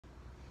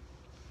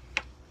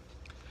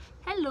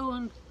Hello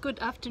and good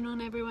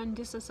afternoon everyone,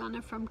 this is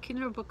Anna from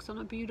Kinderbooks on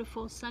a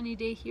beautiful sunny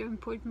day here in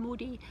Port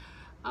Moody.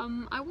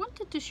 I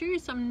wanted to show you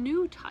some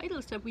new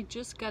titles that we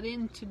just got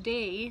in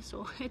today,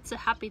 so it's a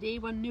happy day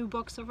when new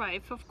books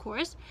arrive, of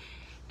course.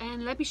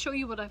 And let me show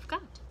you what I've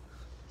got.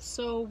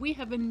 So we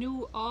have a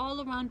new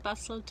All Around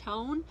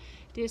Bustletown.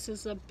 This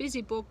is a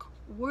busy book,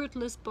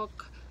 wordless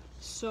book.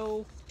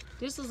 So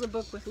this is a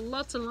book with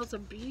lots and lots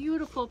of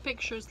beautiful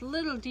pictures,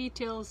 little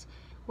details,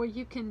 where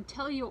you can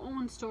tell your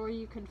own story,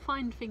 you can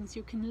find things,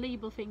 you can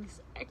label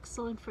things.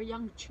 Excellent for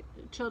young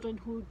children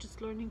who are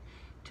just learning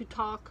to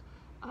talk,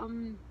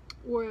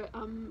 or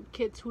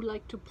kids who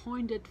like to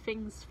point at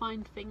things,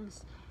 find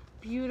things.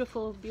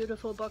 Beautiful,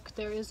 beautiful book.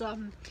 There is a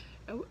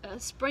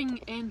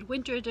spring and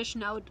winter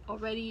edition out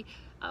already.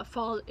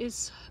 Fall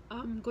is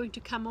going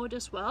to come out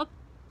as well.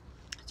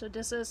 So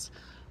this is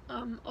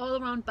All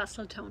Around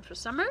Bustletown for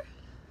summer.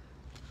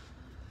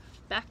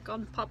 Back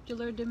on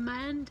popular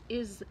demand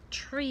is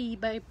Tree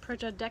by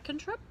Britta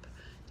Deckentrop.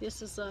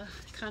 This is a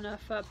kind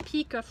of a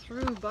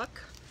peek-a-through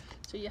book.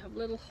 So you have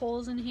little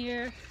holes in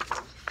here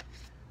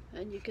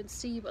and you can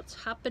see what's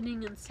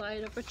happening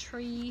inside of a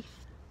tree,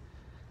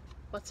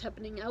 what's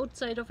happening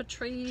outside of a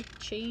tree,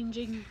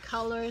 changing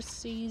colors,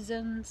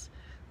 seasons,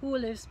 who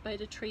lives by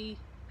the tree.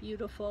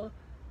 Beautiful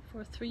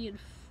for 3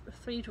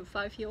 to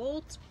 5 year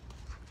olds.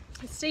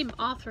 The same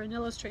author and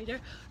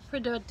illustrator,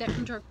 Britta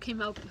Deckentrop,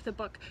 came out with a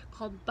book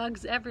called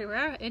Bugs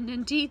Everywhere, and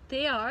indeed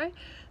they are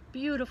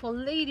beautiful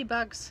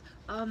ladybugs,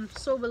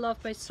 so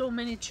beloved by so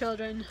many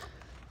children.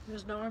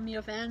 There's an army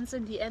of ants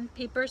in the end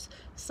papers,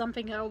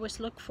 something I always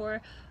look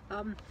for,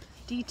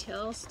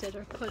 details that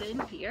are put in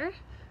here.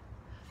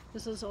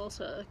 This is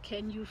also a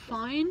Can You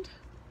Find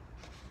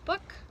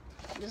book.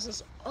 This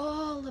is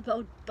all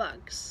about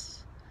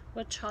bugs.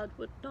 What child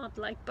would not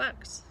like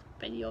bugs?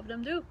 Many of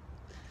them do.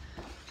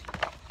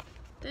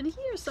 Then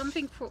here's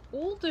something for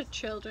older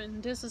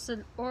children. This is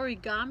an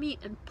origami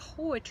and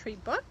poetry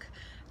book,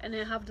 and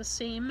I have the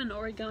same, an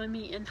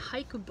origami and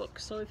haiku book.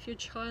 So if your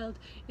child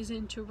is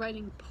into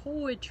writing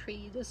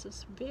poetry, this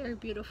is very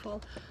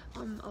beautiful.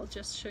 I'll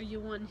just show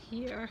you one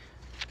here.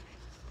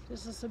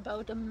 This is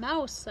about a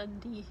mouse,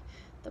 and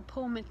the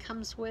poem it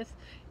comes with,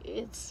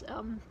 it's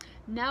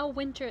now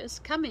winter is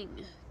coming,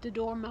 the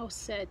dormouse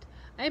said.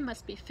 I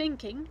must be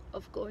thinking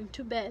of going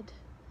to bed.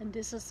 And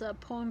this is a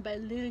poem by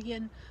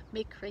Lillian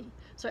Mickrey.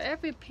 So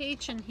every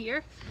page in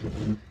here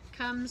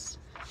comes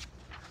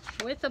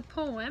with a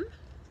poem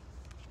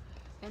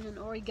and an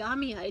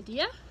origami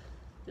idea.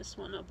 This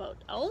one about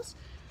owls.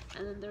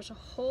 And then there's a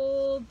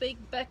whole big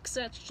back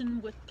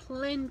section with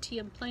plenty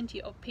and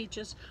plenty of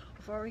pages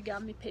of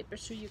origami paper.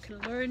 So you can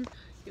learn,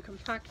 you can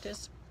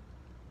practice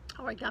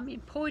origami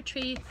and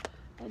poetry.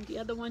 And the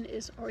other one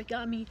is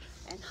origami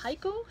and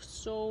haiku.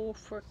 So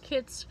for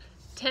kids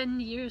 10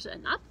 years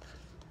and up.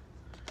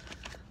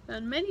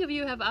 And many of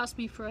you have asked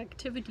me for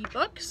activity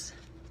books.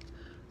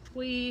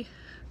 We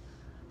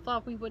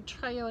thought we would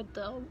try out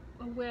the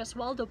Where's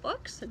Waldo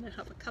books, and I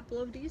have a couple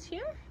of these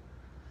here.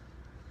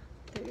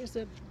 There's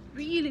a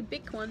really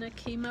big one that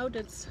came out.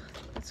 It's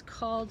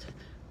called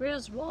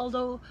Where's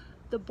Waldo,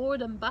 the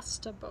Boredom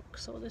Buster book.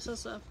 So this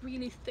is a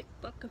really thick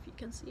book, if you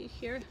can see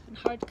here, in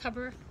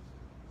hardcover,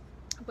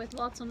 with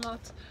lots and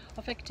lots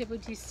of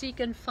activities.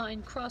 Seek and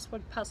find,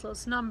 crossword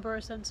puzzles,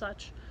 numbers and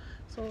such.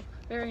 So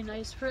very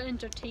nice for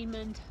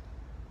entertainment.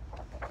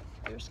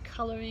 There's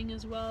coloring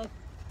as well.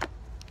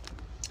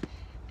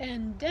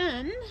 And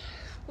then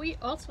we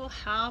also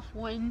have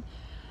one,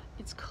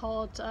 it's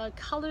called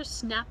Color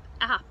Snap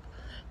App.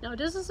 Now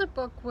this is a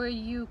book where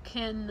you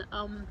can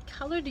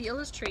color the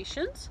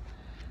illustrations,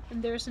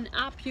 and there's an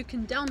app you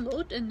can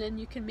download, and then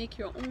you can make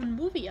your own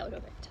movie out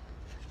of it.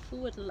 Who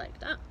would like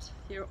that?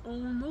 Your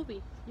own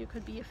movie. You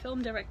could be a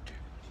film director.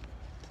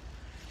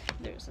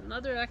 There's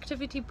another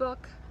activity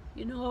book.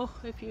 You know,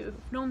 if you've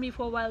known me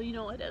for a while, you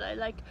know that I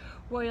like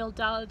Roald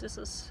Dahl. This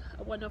is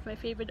one of my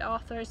favorite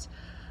authors.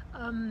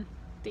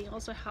 They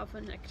also have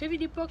an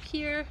activity book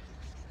here,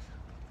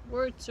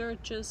 word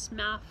searches,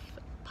 math,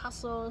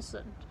 puzzles,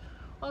 and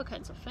all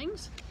kinds of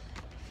things.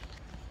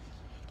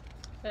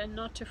 And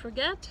not to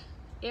forget,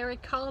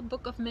 Eric Carle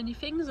Book of Many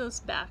Things is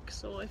back.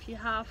 So if you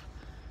have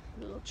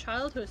a little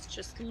child who's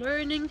just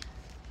learning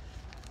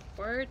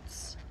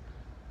words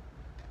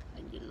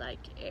and you like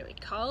Eric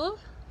Carle,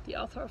 the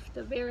author of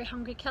The Very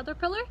Hungry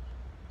Caterpillar,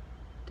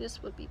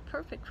 this would be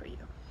perfect for you.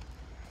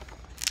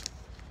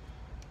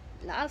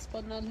 Last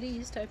but not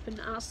least, I've been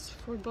asked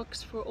for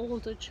books for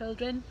older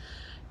children,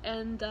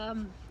 and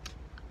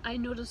I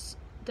noticed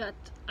that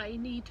I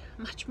need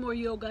much more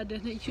yoga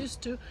than I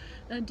used to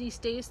these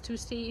days to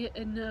stay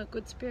in a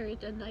good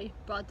spirit, and I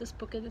brought this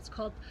book, and it's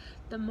called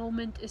The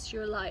Moment Is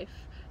Your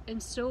Life,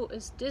 and so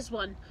is this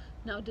one.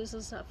 Now this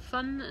is a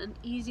fun and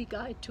easy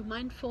guide to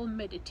mindful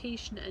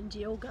meditation and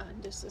yoga,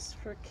 and this is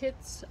for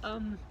kids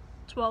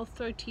 12,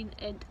 13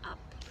 and up,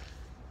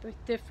 with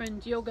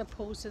different yoga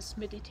poses,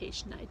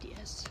 meditation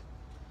ideas.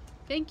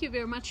 thank you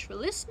very much for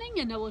listening,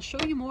 and I will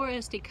show you more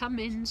as they come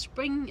in.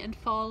 Spring and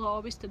fall are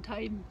always the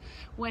time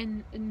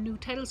when new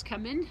titles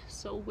come in,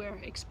 so we're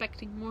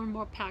expecting more and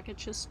more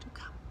packages to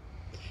come.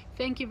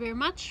 Thank you very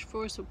much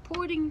for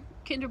supporting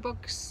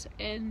Kinderbooks,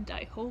 and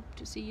I hope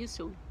to see you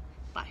soon.